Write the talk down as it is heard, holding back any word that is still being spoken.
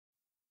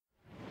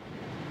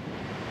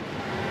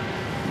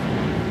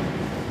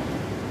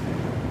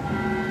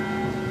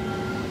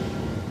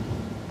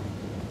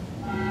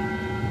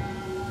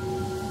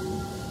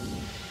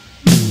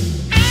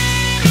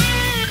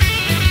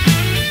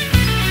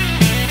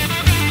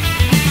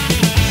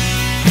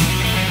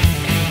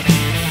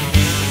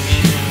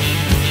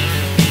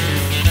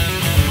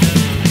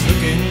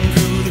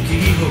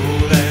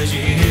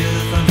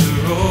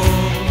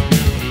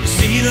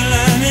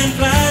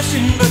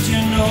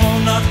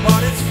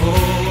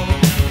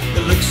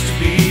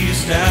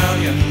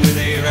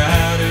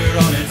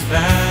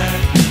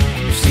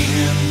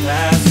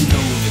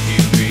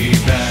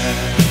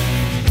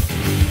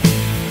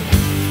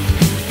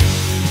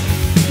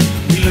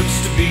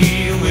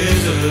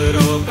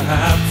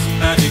perhaps a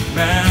magic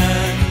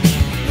man.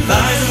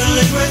 Lies in the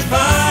liquid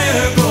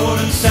fire,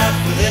 golden sap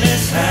within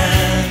his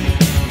hand.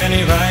 And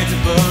he rides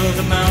above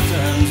the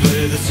mountains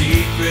with a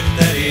secret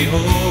that he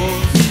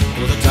holds.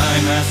 For the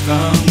time has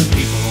come, the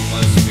people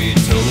must be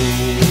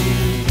told.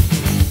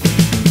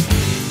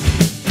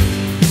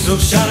 So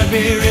shall it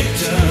be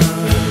written,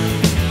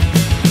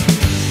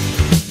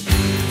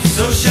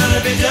 so shall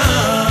it be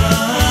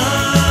done.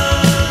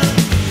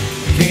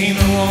 Came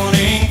the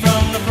warning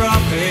from the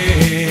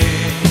prophet,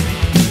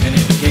 and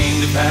it came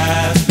to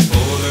pass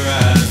before the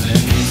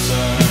rising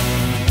sun.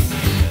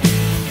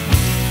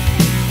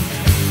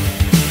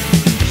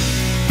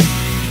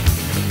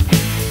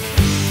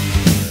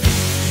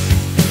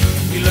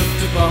 He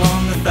looked upon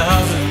the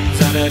thousands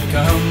that had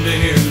come to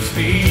hear him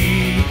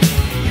speak.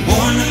 He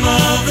warned them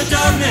of the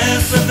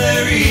darkness of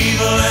their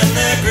evil and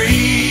their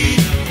greed.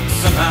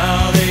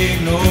 Somehow they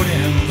ignored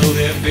him, though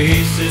their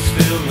faces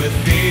filled with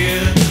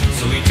fear.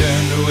 So he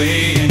turned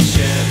away and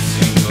shed a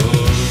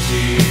single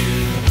tear.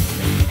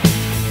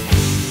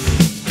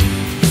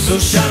 So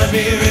shall it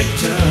be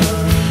written,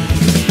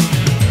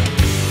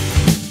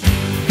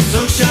 so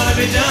shall it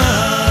be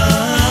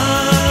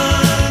done.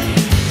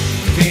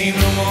 Came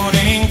the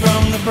warning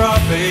from the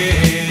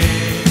prophet,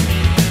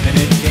 and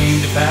it came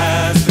to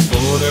pass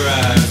before the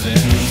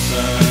rising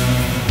sun.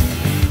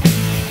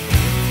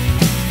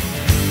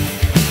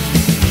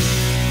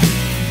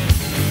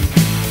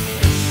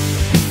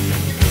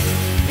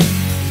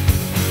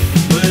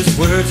 His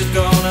words had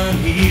gone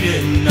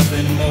unheeded,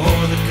 nothing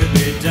more that could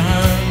be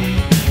done.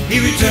 He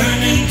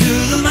returned into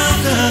the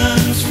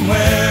mountains from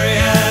where he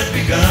had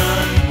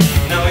begun.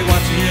 Now he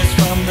watches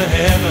from the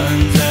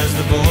heavens as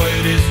the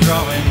void is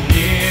drawing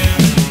near,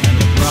 and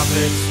the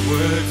prophet's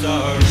words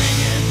are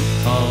ringing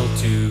all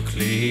too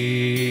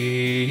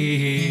clear,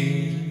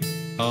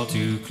 all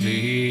too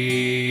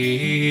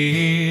clear,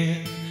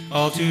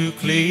 all too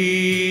clear.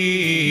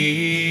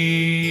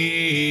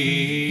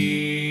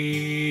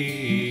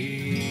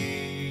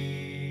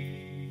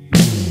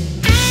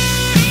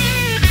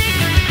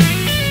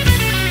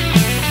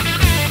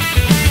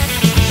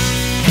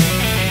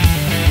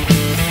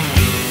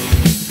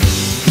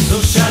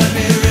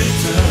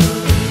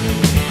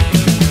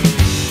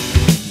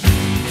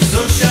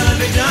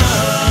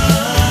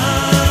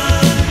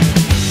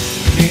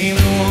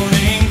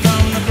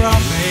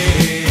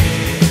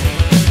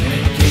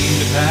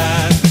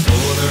 Pass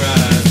before the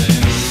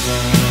rising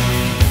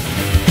sun.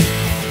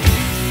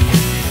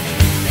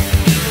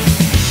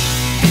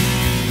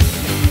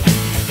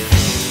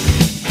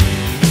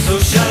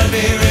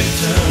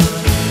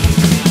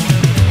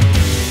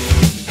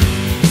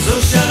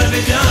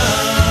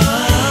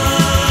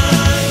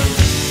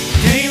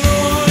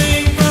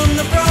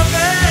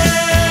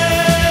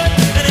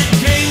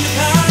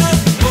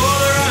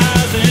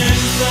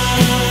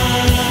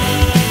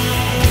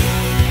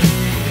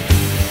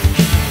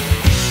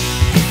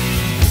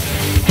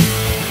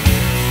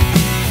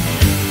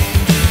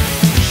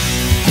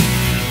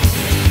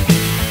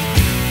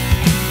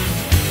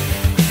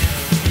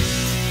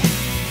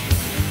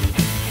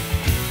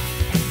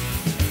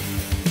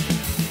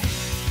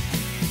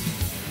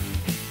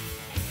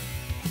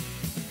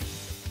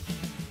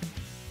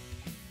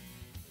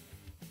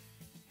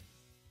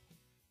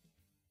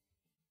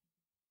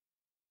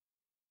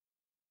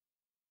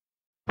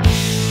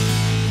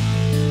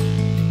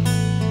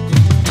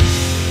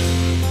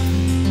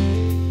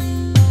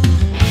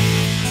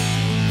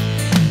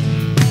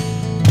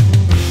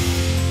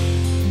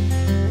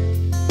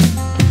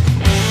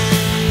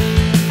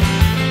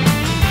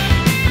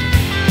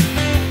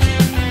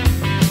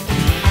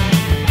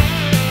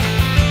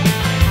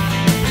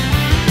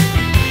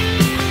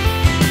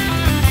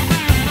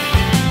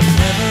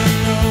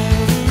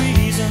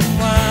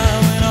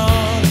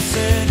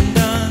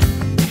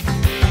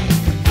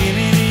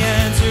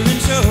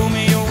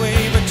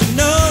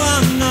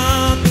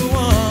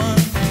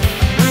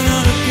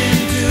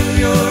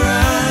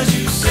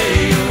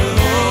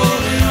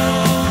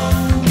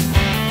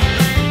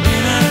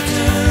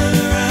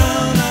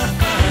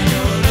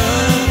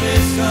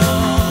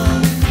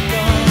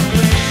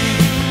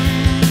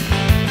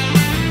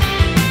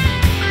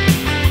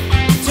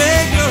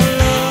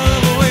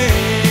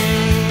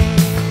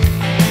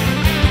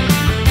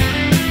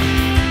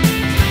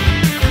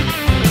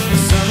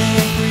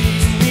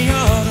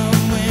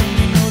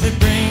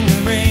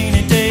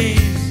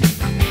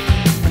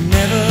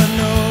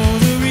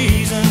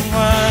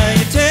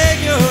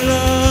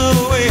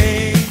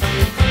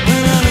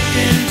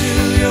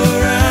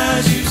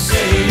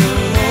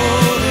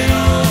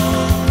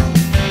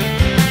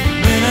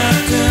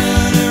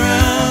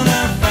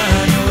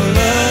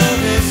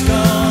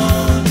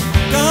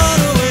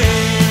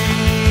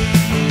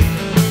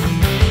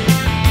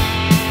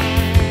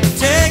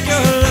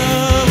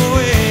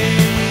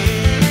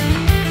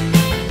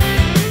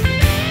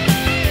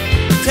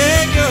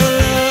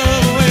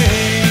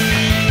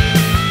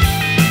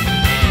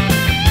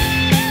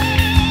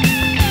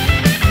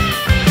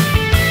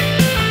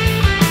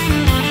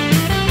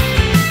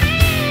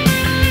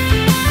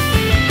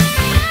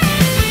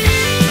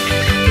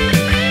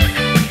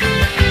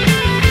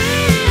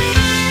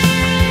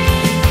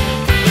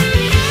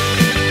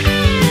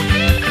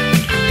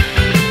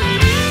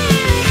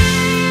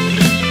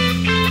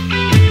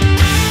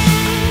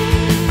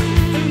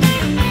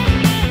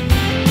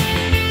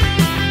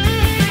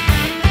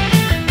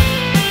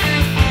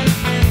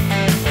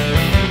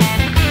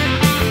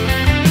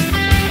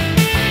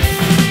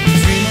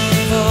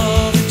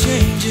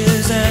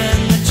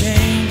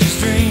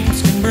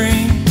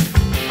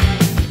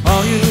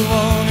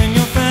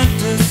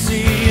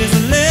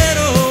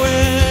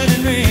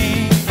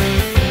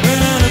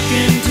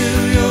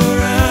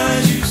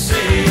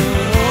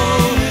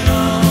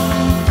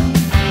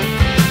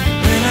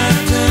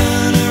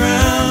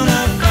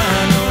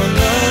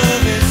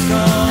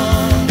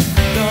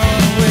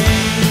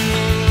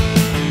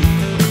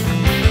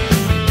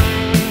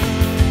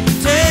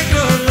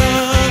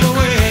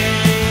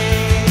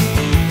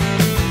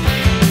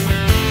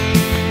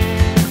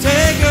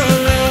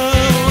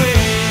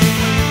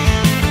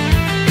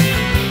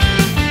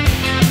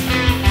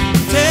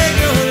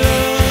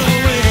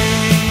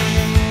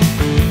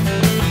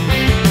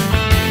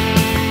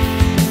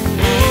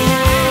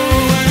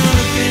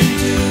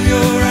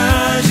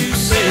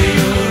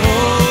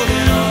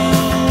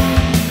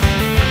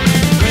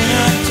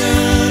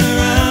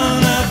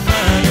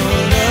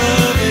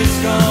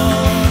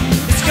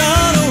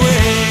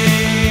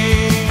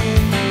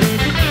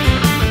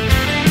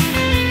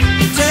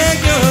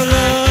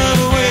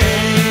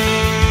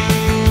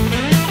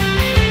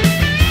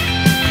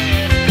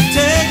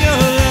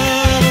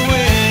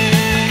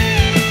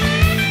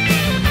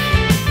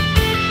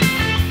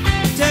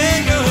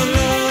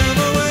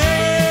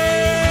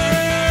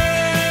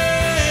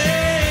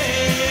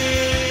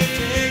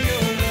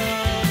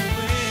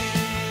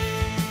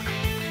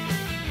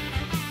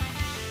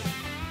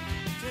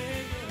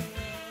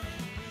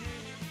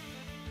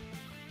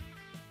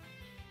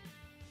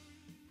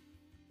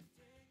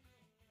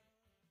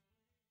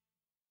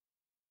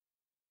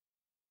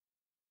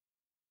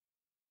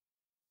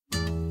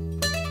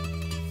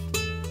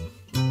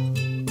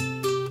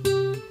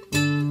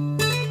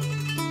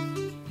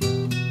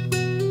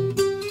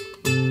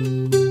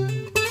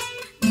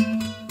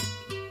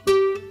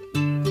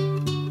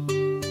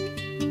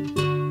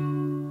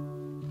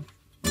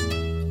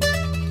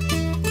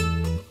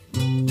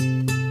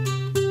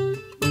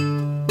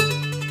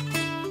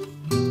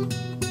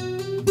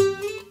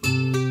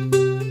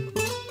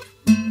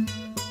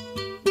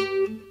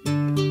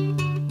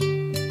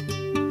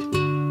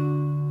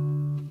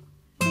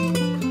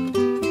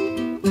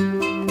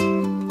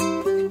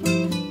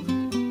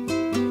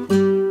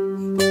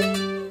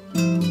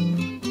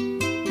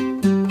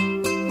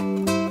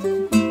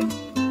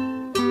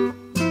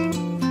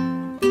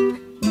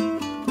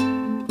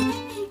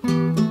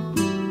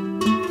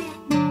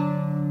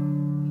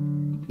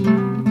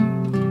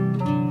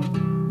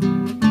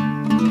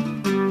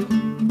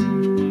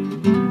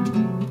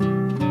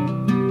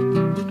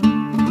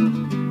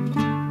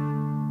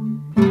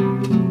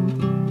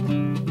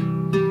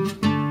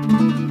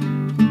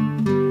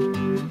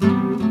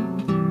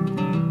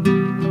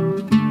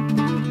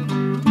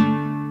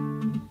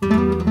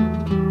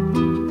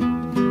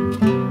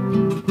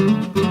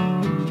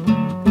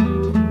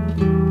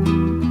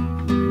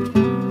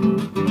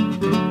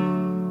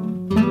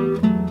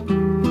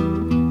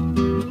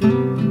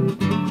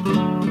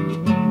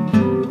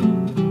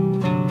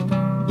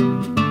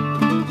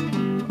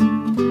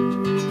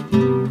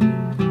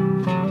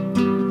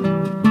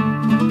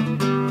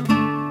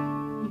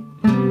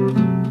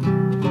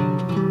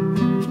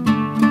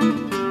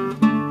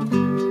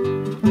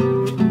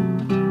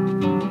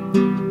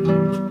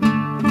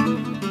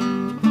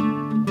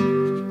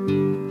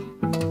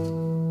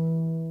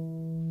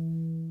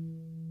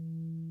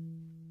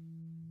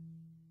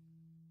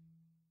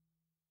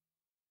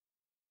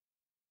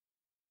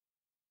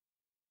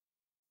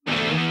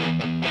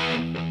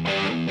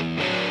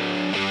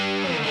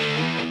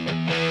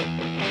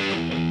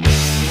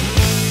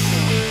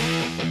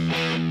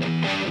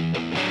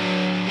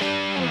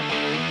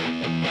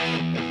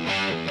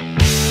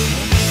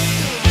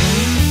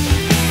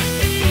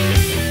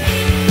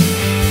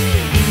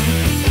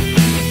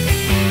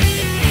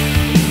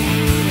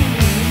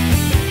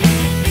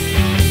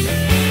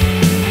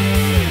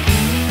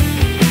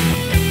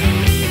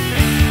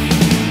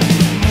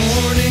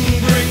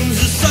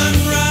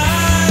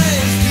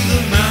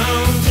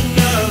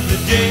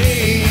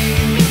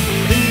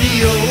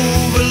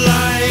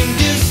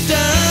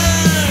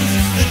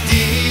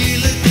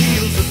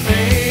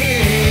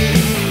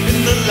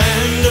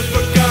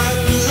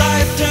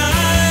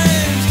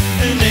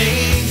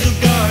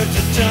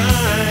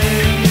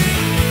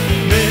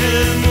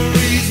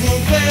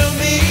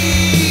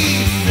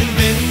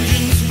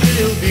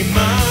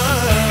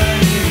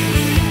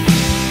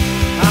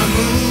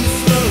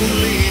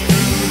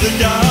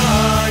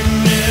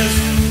 darkness,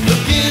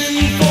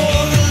 looking for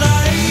the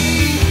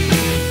light.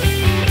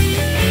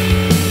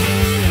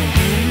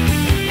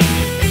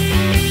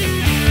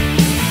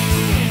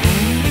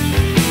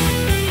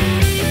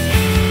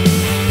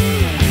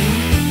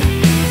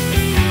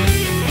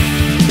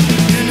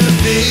 In a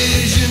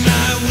vision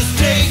I was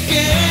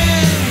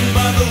taken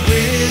by the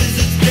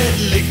wizard's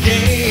deadly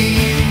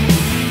game,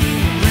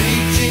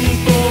 reaching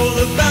for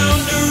the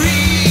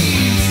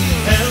boundaries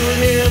held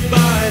here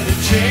by the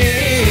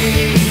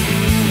chain.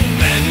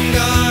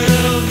 Vanguard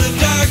of the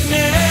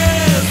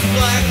darkness,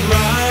 black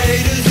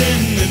riders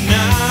in the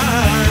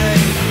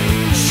night.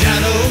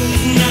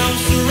 Shadows now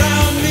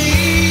surround me,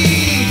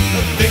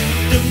 a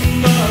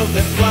victim of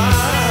their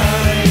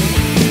flight.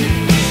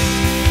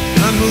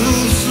 I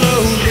move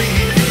slowly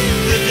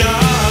through the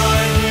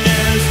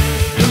darkness,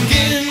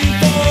 looking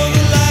for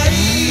the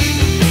light.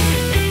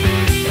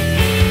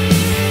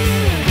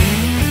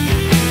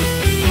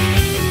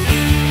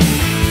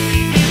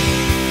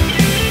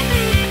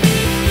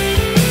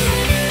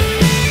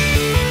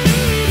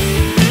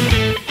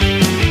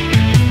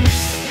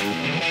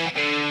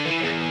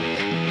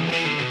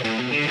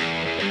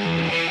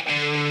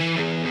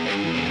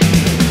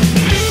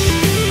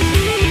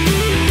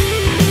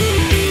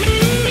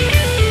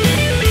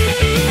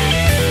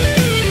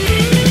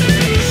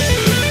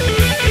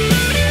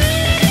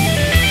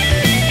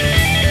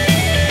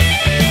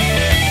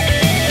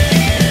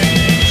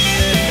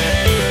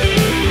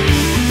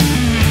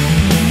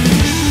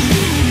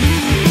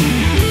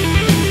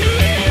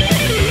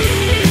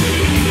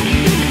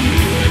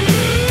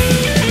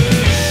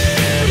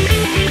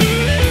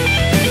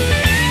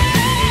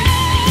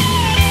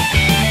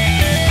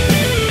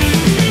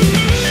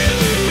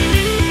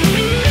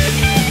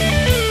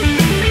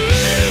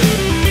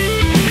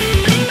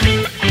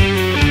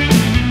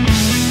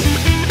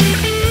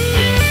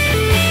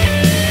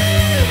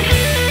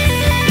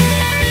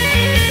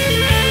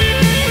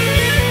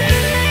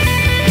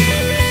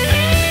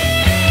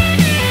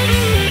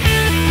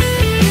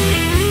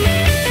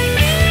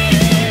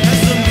 As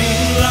the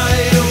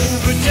moonlight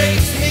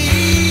overtakes me,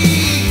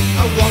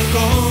 I walk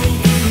on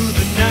through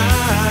the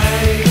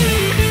night.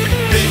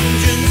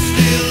 Vengeance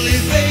still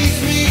evades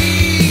me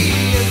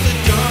as the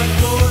dark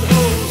Lord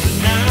holds the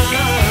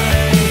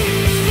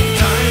knife.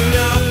 Time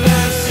now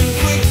passing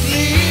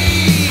quickly,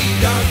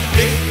 dark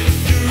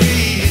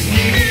victory is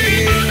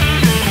near.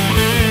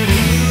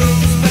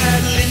 Heroes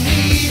badly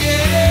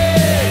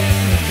needed,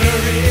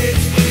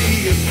 courage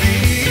free of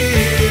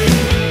fear.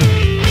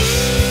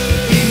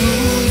 He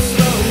moves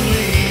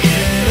slowly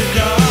in the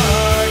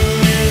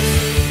darkness,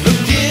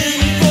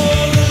 looking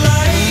for the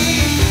light.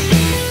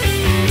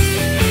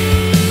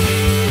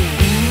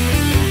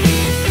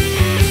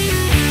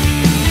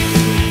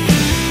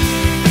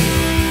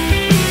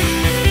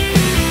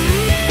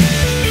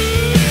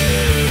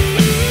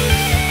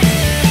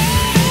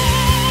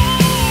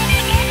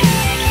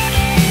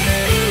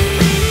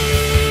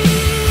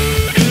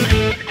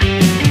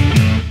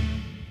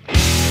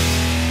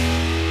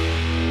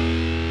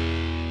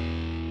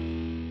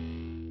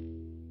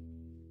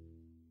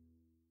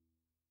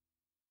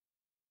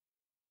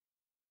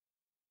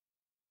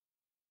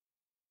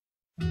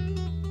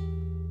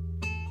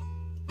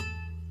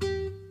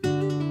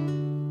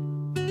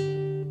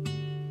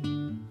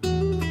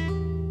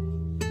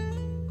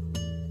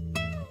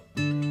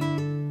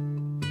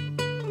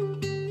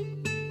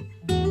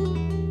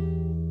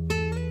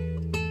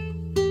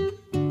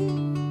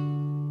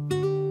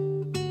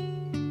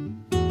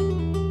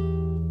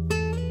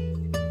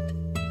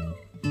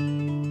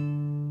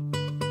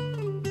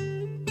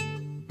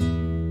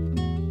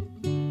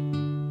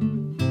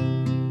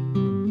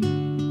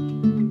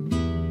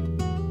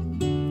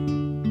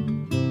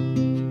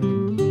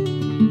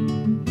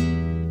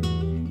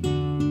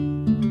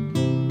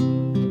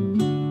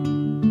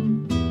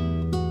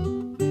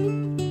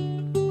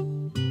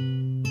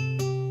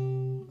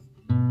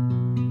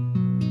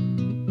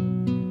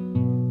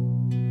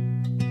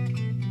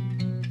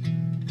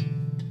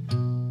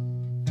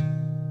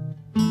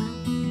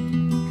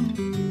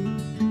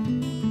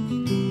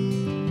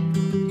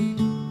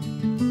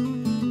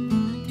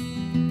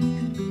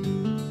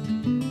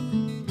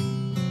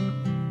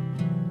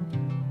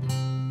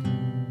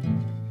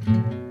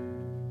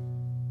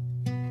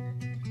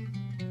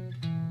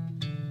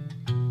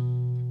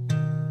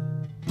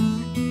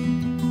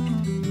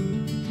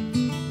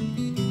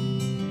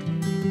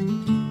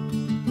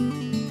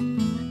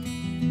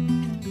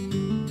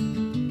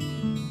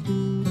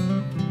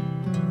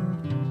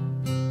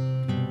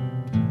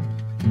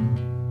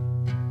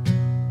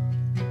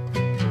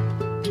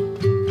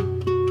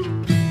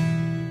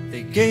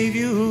 Gave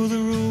you the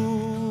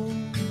rule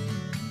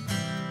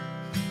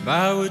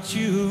by which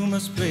you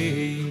must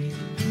play.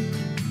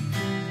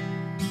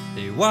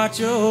 They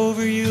watch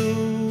over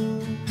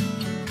you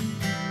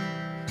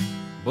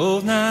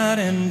both night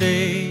and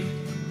day.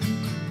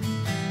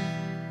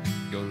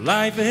 Your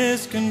life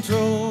is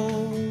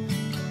controlled,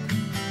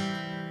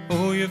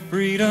 oh, your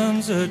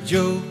freedom's a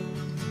joke.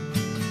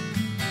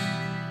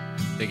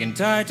 They can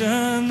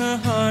tighten the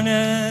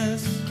harness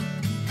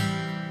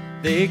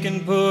they can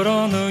put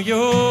on the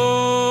yoke.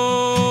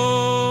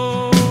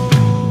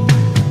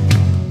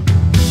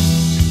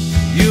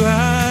 You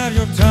had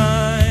your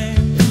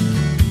time,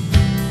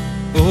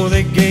 oh,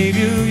 they gave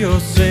you your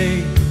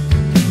say.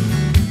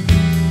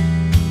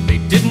 They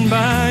didn't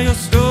buy your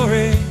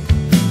story,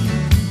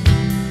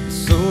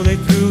 so they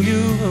threw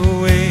you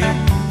away.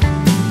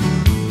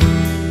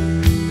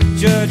 The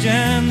judge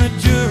and the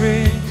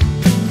jury,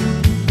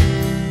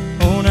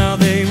 oh, now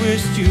they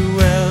wished you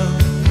well,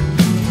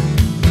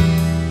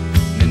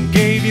 and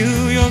gave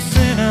you your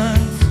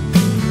sentence,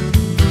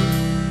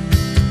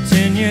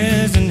 10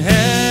 years in hell.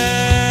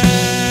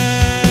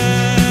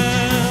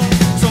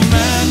 So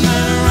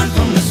madman, run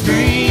from the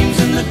screams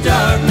in the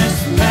darkness.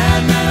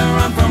 Madman,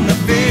 run from the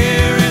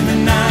fear in the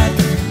night.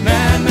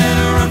 Madman,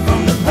 run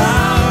from the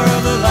power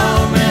of the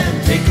lawman.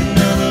 Take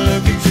another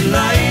look at your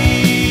life.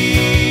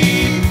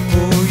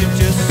 Oh, you're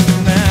just a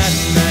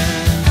madman.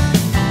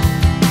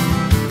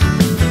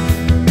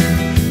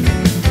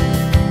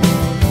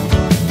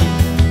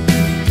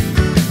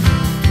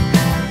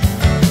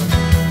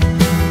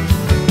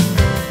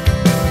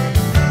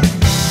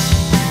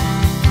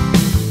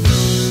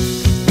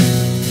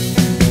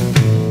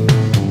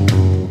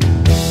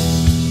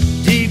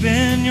 Deep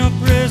in your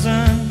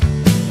prison,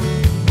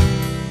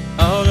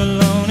 all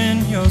alone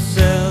in your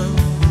cell,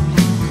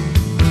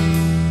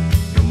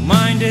 your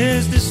mind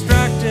is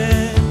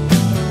distracted,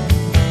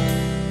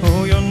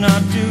 oh, you're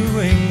not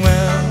doing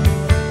well.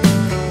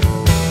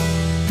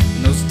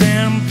 And those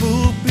damn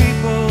fool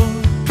people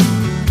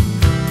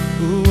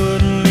who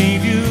wouldn't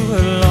leave you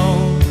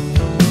alone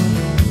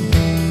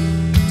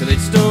till they'd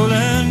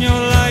stolen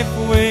your life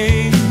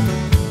away,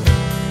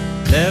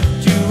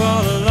 left you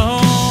all alone.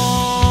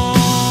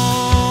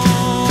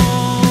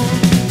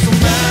 So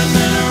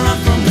madman, run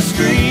from the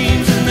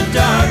screams in the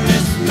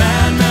darkness.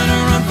 Madman,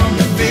 run from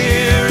the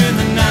fear in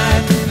the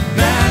night.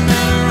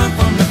 Madman, run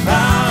from the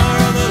power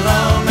of the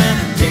lawman.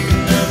 Take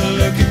another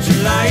look at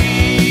your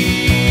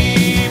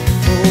life.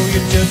 Oh,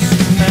 you're just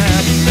a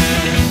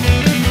madman.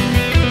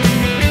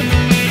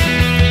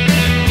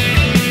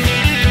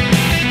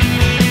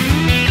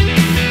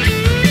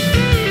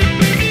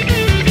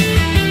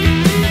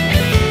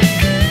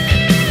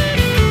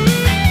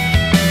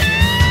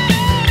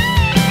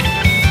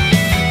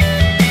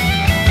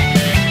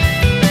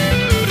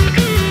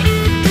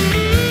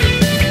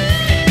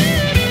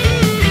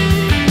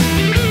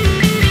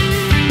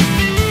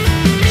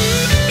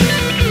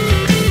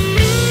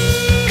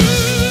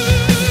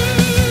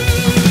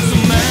 So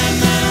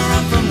madman,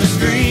 run from the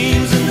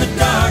screams in the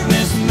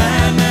darkness.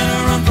 Madman,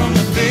 run from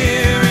the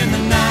fear in the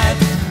night.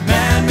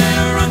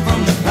 Madman, run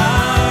from the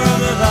power of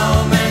the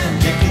lawman.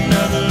 Take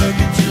another look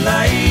at your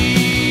life.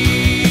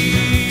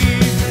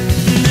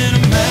 And then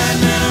a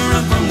madman,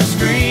 run from the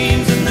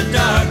screams in the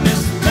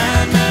darkness.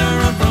 Madman,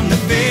 run from the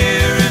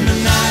fear in the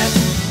night.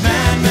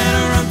 Madman,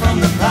 run from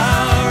the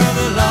power of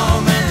the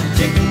lawman.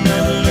 Take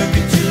another look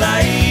at your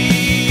life.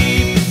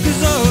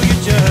 'Cause oh,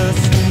 you're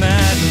just a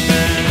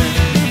madman.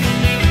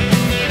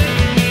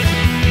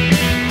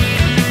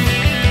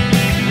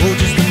 Oh,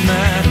 just a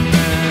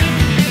madman.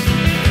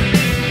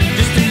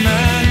 Just a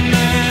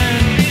madman.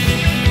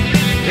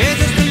 Yeah,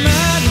 just a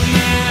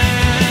madman.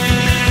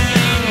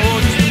 Oh,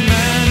 just a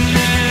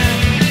madman.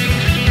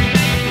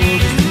 Oh,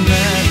 just a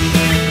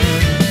madman.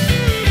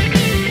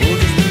 Oh,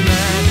 just a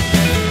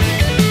madman.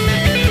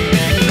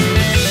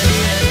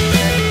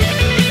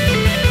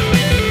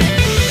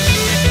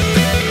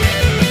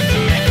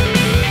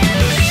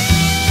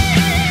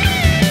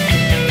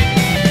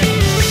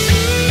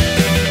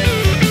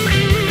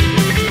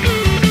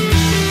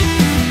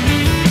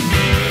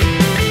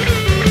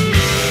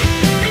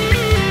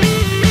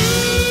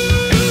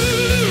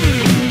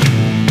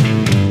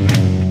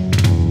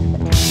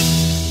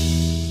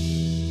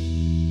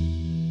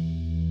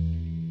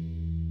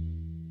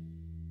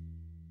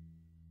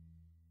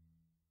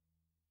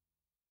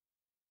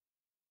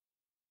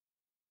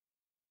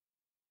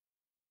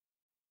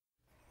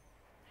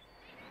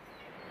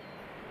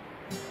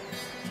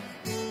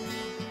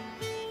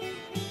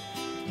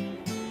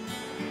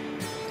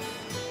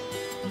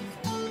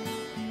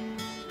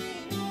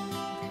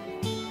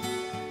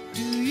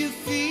 Do you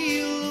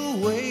feel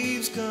the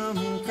waves come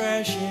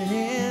crashing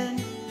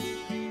in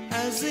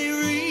as they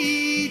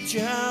reach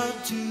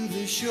out to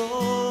the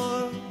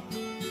shore?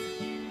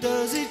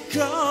 Does it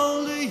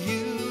call to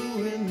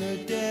you in the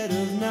dead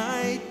of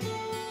night,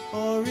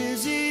 or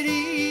is it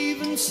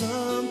even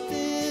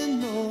something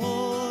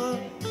more?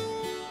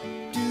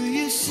 Do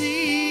you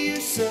see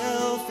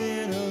yourself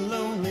in a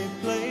lonely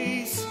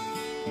place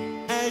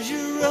as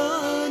you're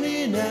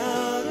running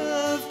out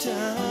of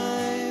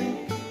time?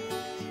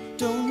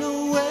 Don't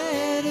know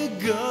where to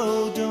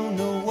go, don't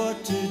know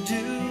what to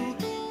do,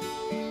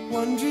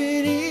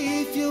 wondering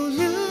if you're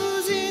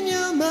losing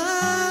your mind.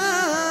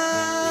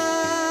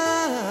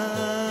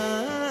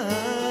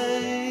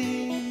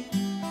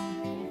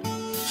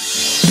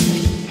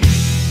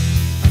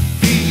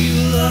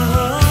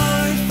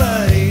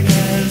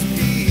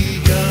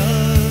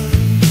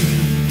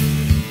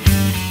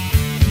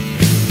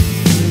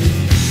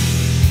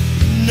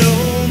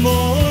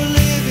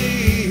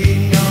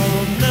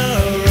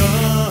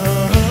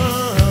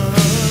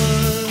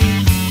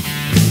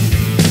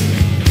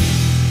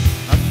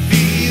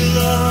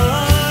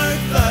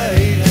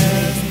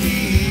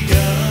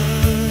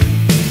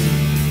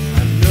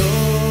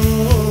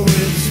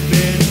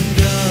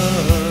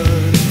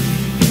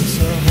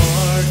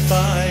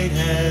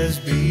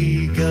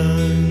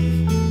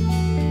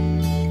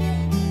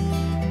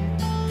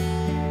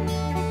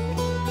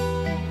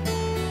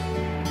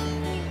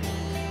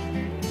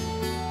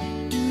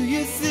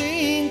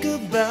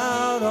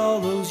 about all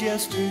those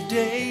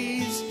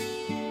yesterdays,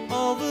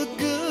 all the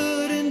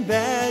good and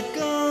bad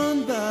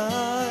gone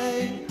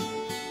by.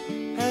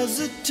 Has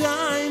the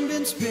time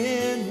been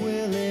spent?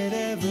 Will it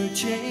ever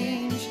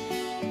change?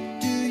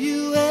 Do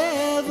you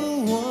ever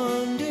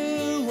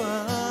wonder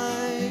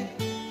why?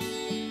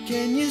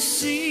 Can you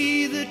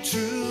see the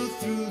truth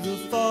through the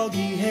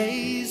foggy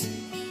haze?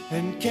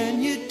 And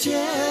can you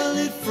tell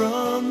it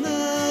from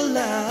the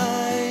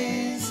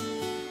lies?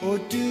 Or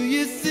do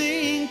you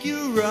think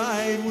you're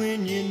right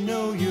when you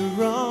know you're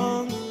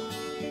wrong?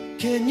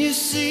 Can you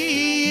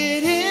see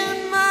it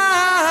in my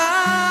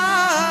eyes?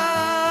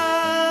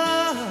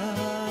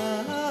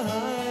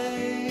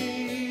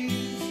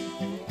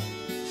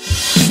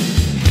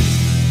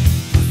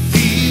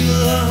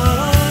 Feel a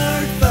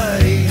hard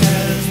fight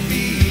has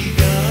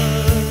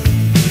begun.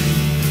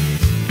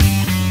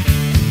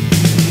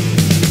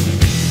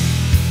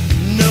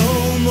 No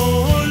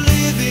more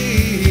living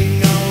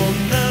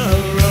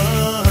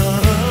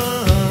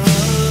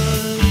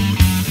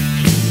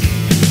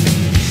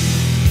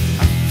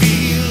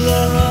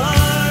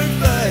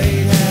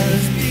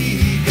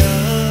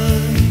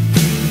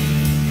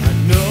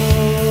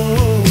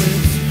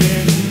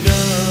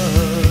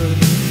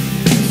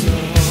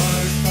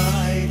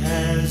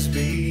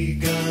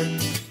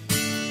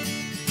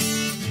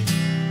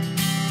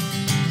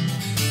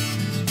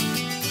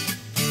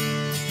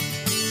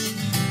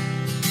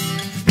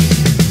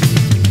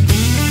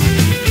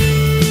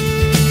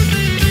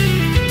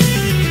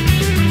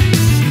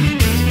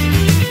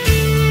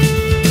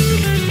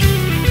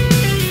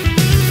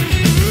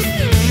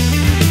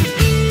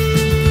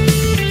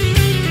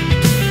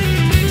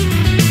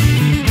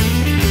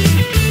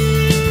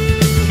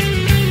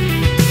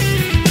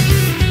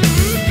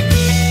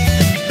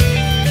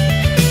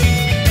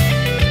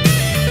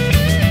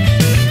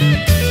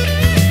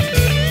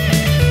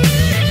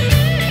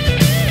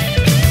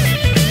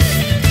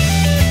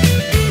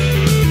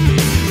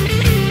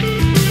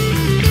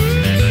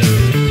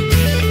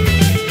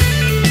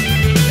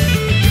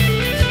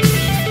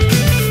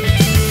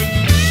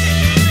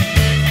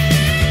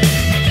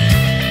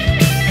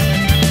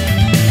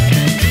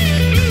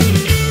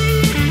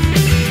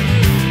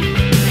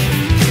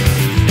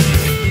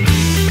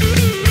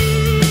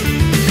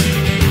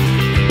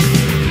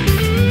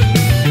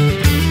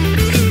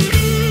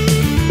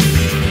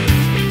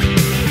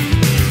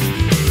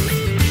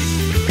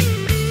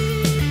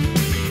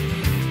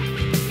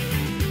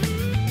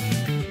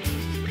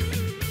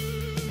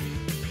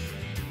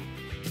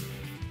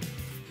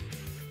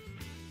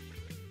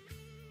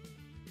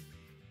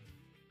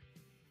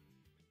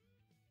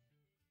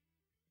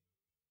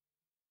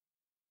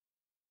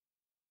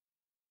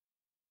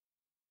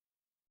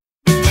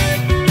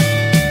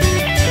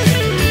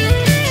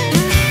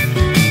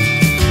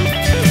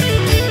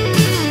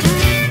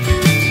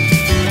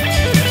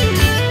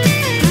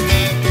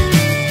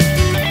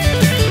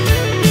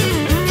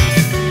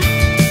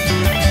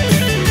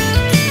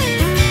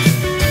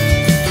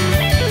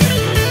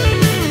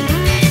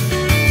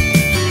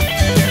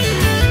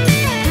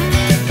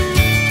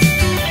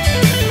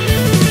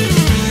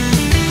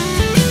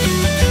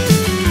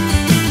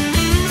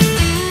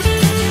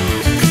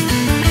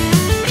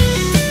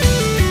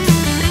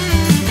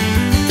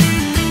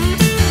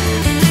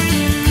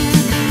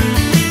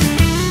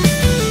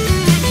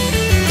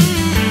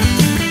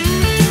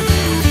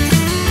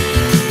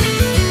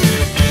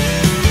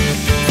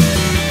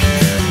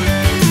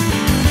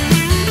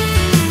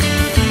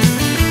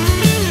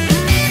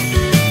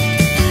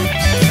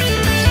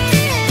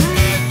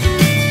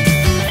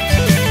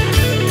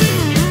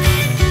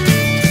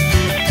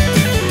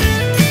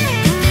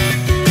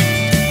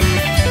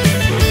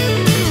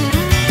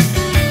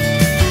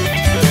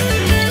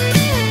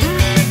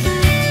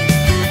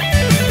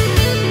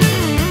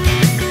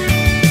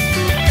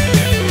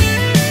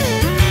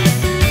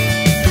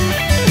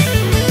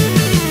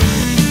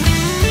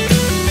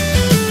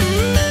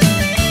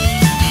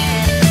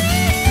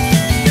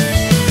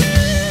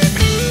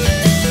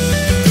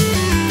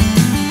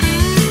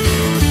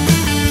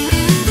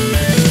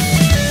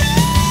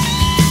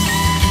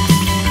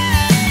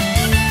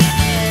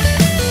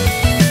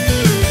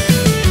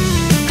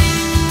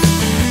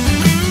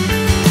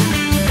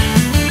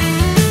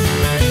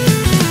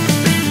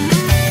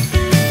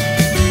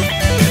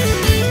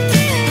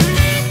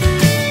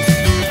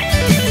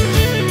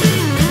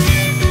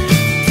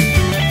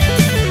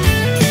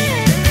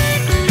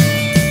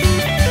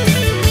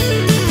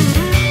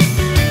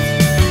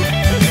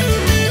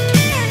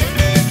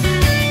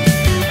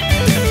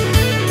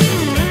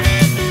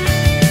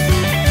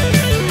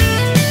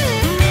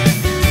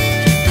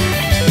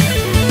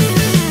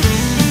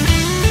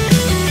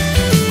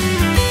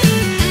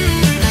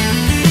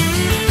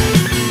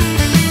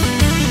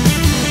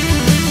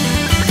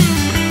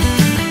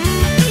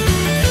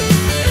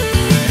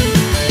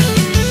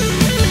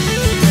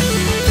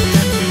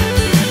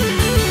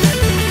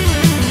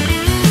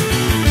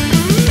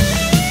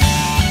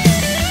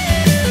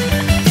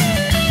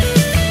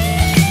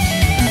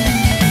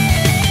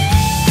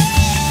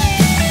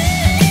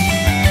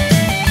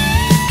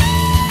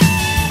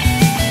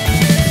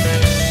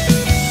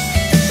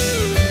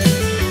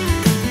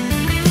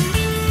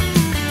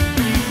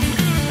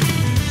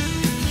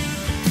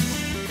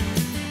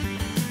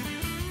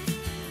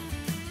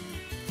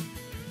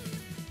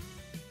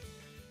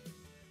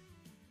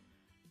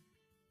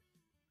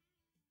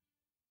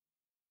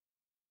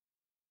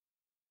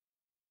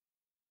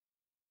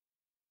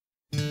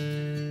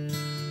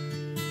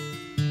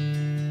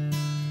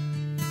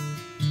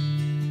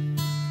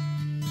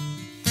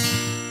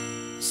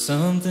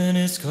something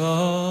is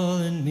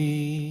calling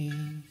me.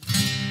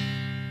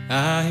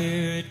 I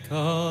hear it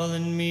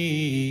calling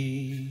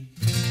me,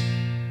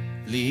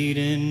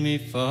 leading me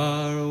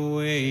far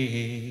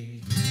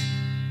away.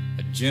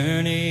 A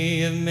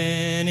journey of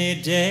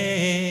many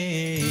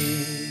days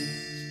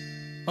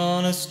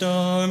on a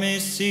stormy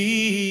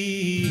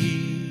sea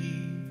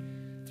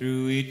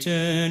through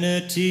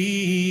eternity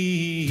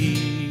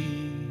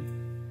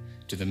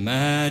to the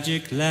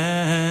magic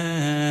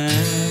land.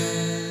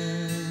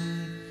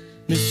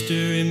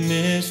 Mystery,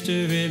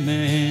 mystery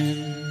man,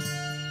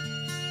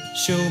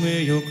 show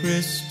me your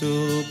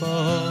crystal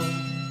ball.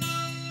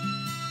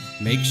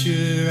 Make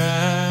sure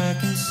I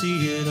can see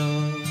it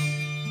all.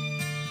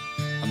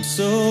 I'm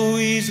so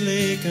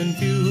easily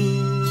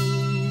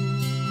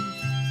confused,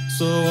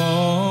 so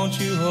won't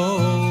you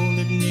hold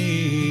it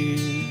near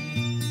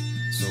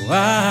so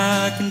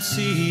I can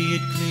see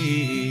it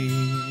clear.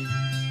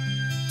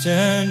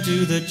 Turn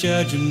to the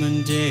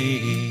judgment day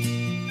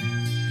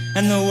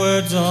and the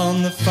words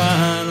on the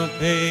final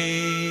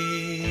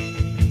page.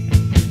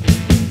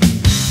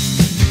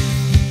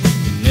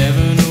 You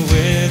never know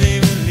where they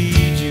will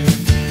lead you.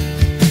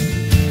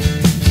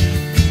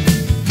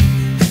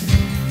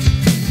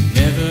 You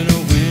never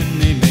know when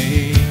they may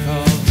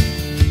call.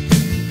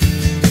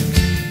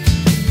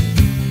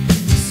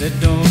 You said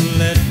don't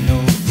let no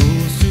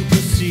fool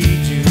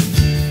supersede you.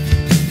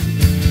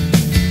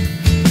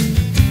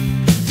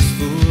 These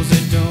fools,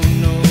 they don't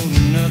know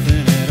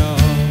nothing at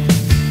all.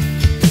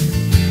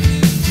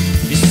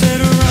 You said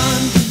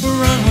run,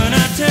 run when I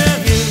tell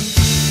you.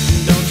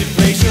 Don't you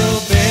place your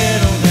bet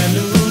on that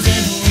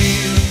losing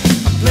wheel.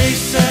 I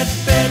place that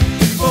bet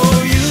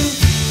before you.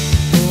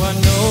 Oh, I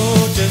know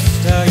just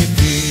how you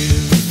feel.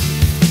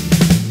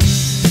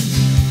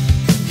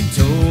 You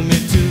told me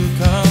to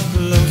come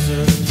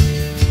closer,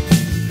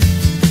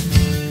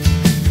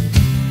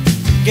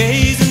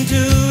 gaze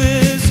into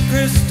his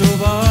crystal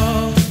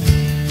ball.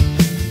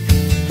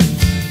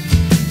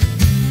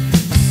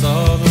 I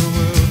saw the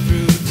world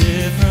through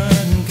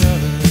different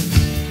colors.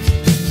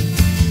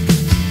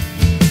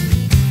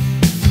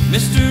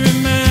 Mystery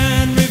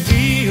man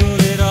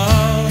revealed it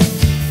all.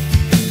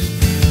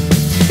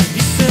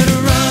 He said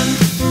run,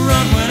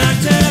 run when I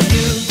tell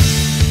you.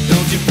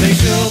 Don't you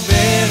place your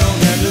bet on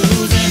that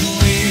losing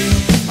wheel.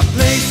 I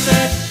place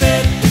that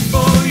bet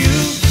before you.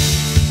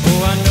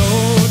 Oh, I know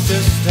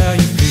just how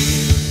you feel.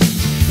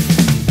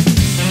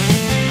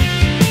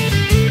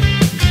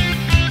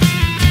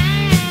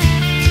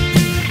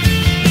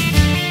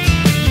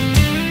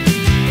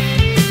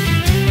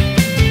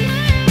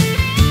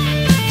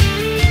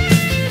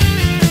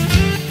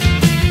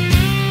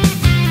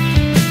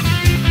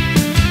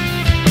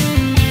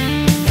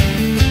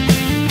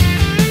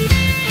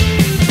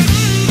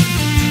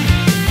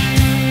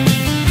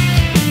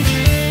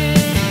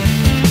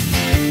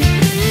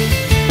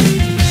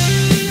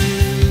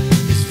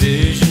 His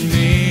vision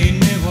made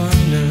me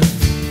wonder.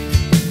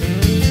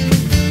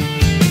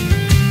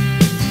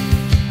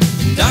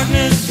 In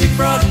darkness he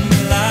brought me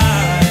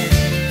light.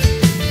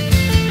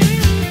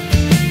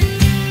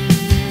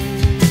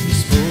 He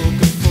spoke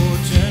of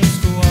fortune's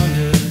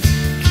squander.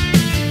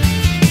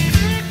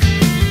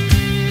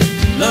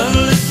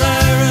 Lovely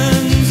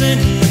sirens in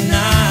the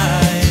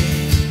night.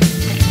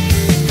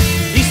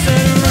 He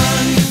said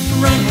run,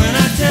 run when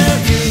I tell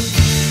you.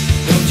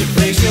 Don't you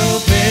place your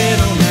bet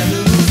on that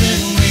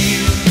losing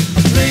wheel. I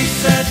place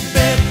that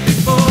bet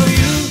before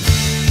you.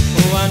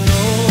 Oh, I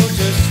know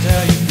just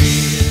how you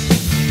feel.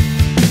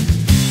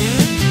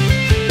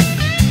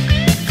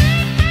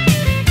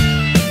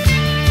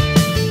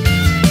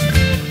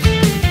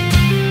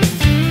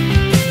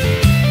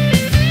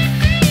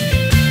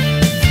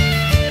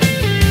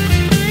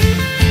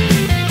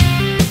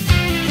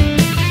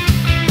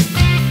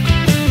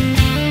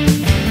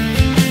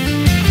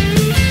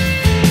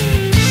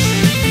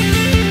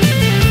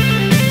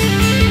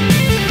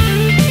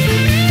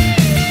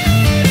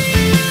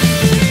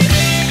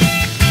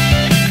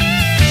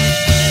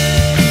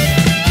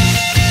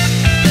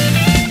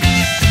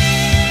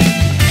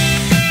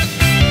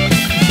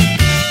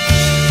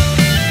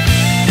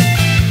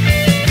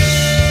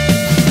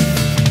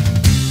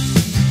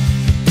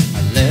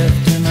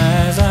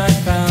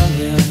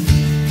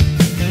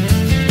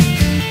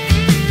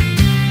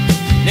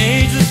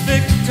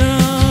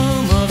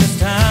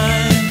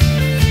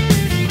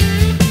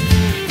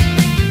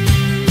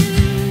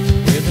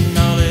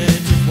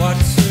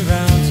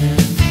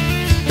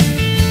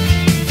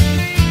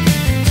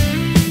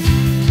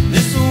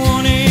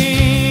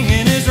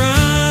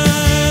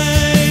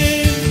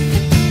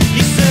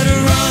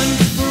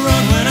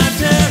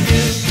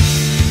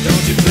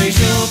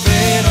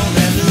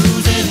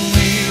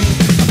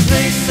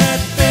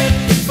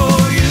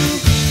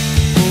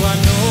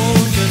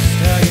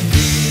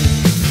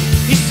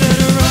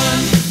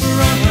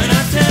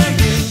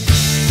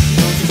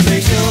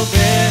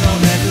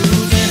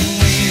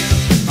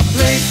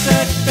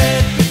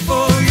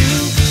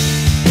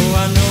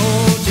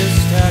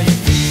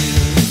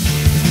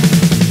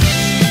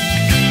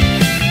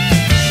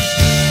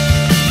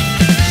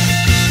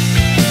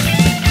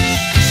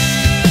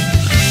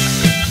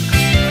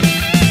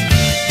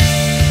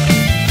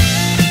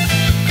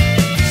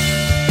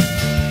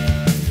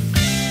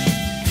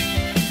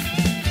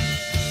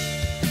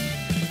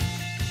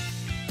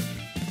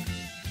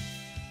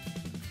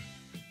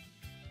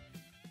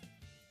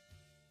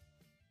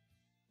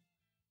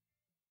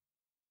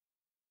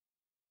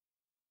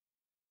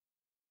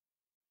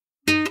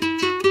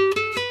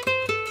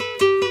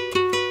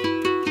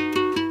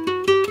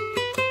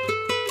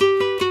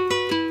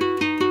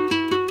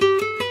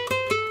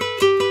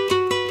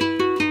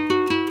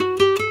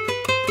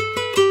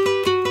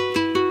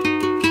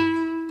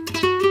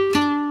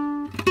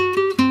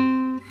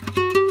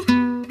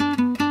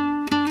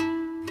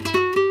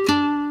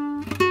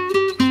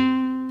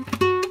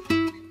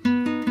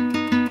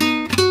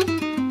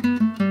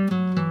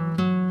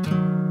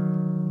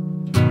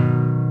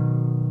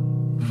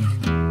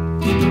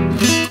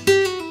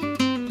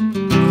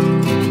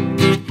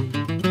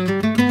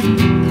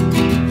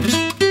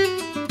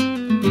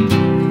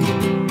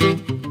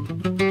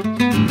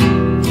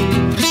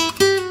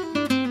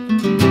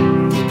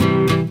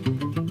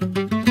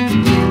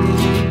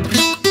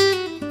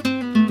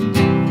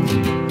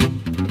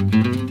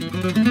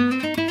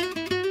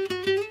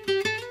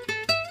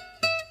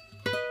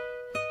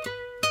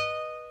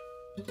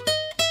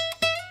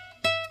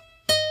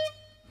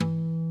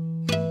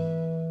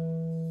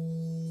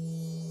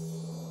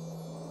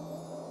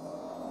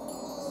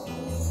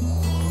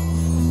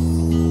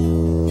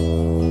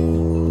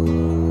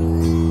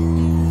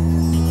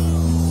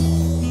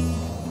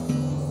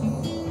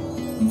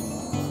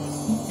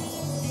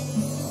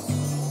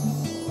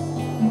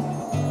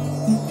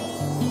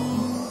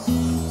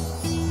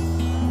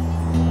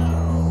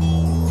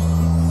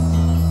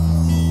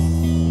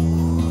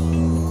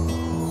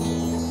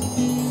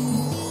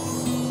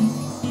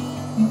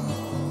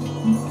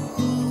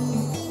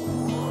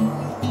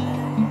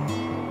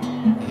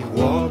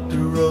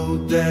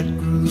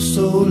 grew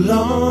so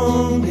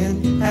long,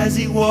 and as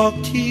he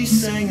walked he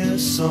sang a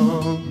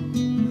song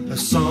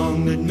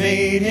that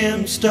made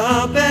him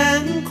stop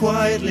and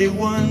quietly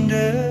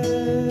wonder.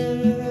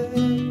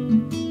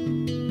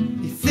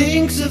 He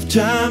thinks of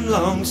time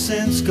long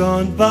since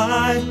gone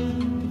by,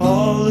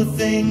 all the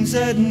things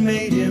that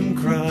made him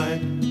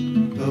cry,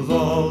 of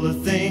all the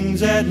things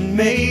that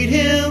made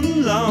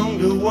him long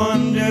to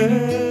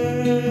wonder.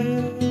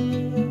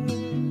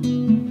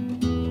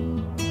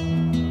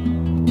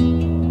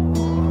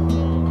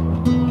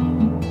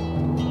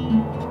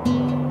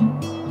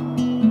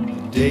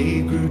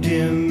 Day grew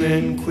dim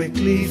and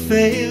quickly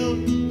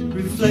failed,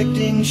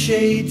 reflecting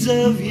shades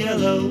of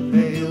yellow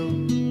pale,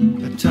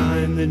 a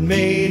time that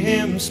made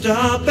him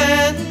stop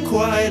and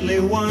quietly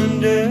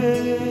wonder.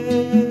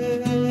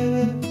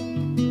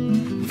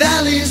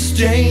 Valleys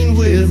stained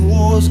with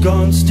wars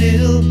gone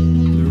still,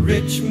 the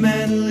rich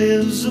man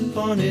lives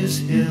upon his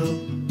hill,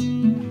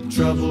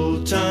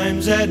 troubled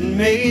times that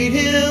made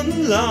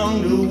him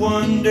long to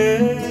wonder.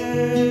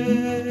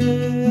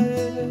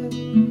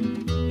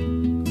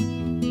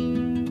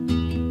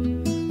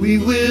 We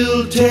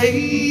will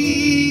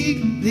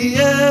take the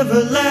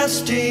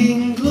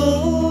everlasting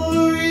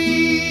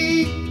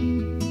glory,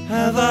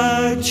 have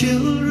our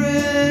children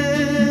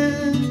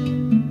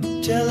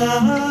tell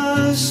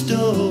our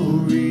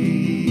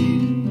story,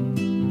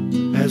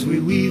 as we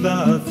weave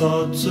our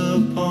thoughts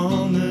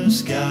upon the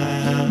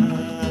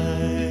sky.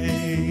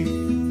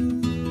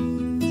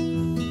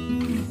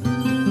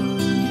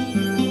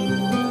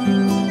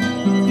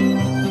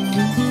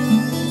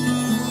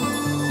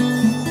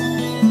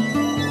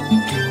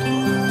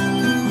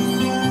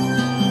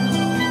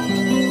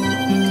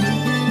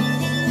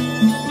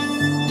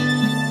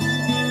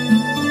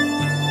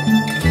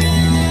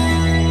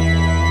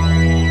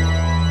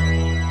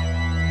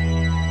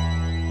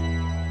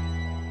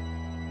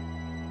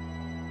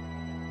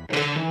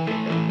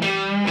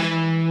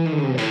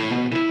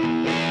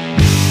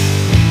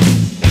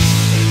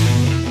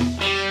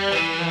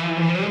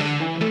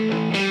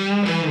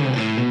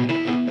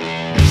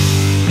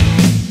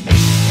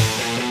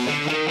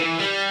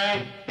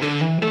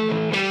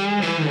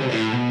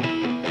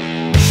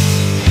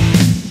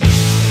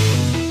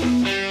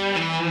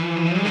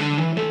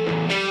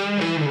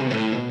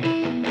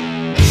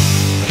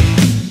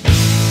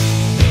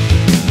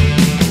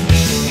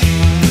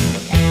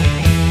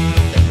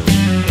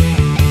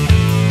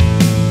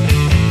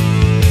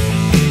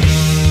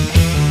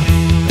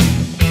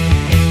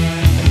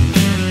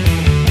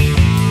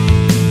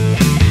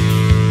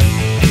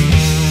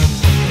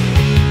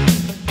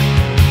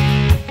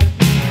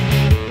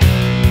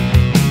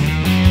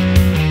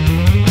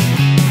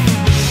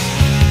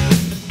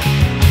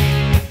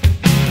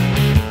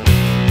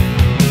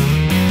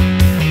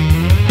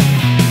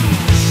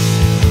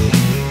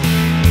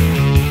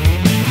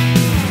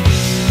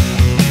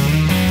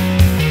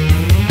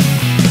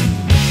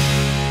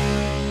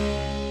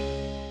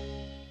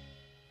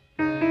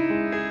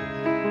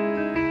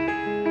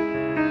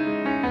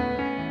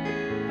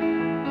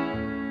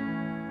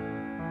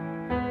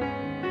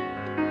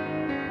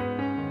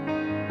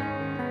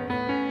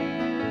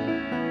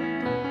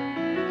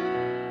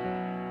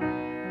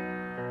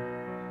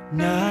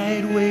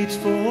 Night waits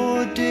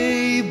for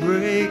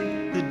daybreak,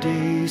 the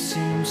day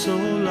seems so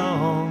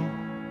long.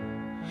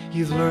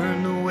 You've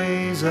learned the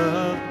ways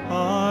of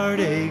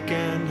heartache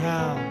and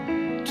how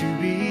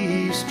to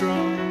be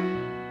strong.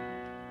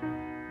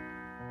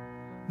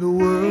 The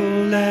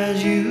world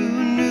as you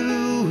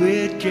knew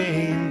it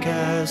came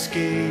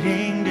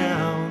cascading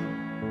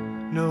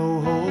down.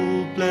 No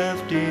hope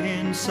left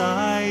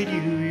inside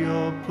you,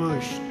 you're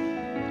pushed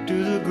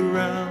to the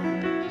ground.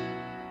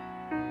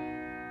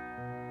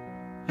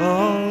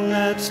 All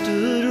that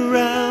stood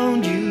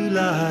around you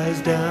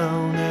lies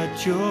down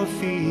at your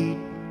feet.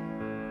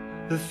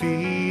 The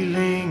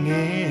feeling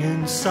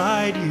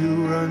inside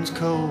you runs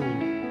cold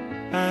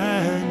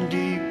and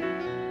deep.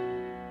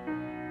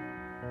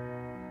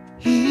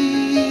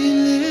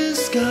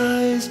 Heedless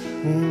skies,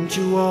 won't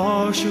you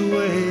wash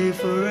away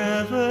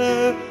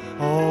forever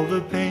all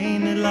the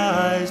pain that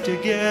lies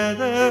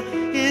together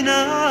in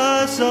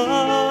us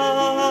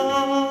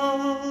all?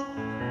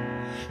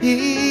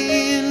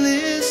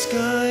 Heedless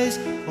skies,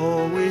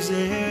 always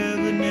there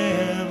but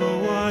never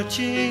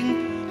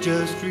watching,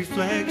 just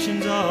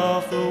reflections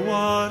off the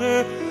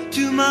water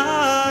to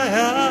my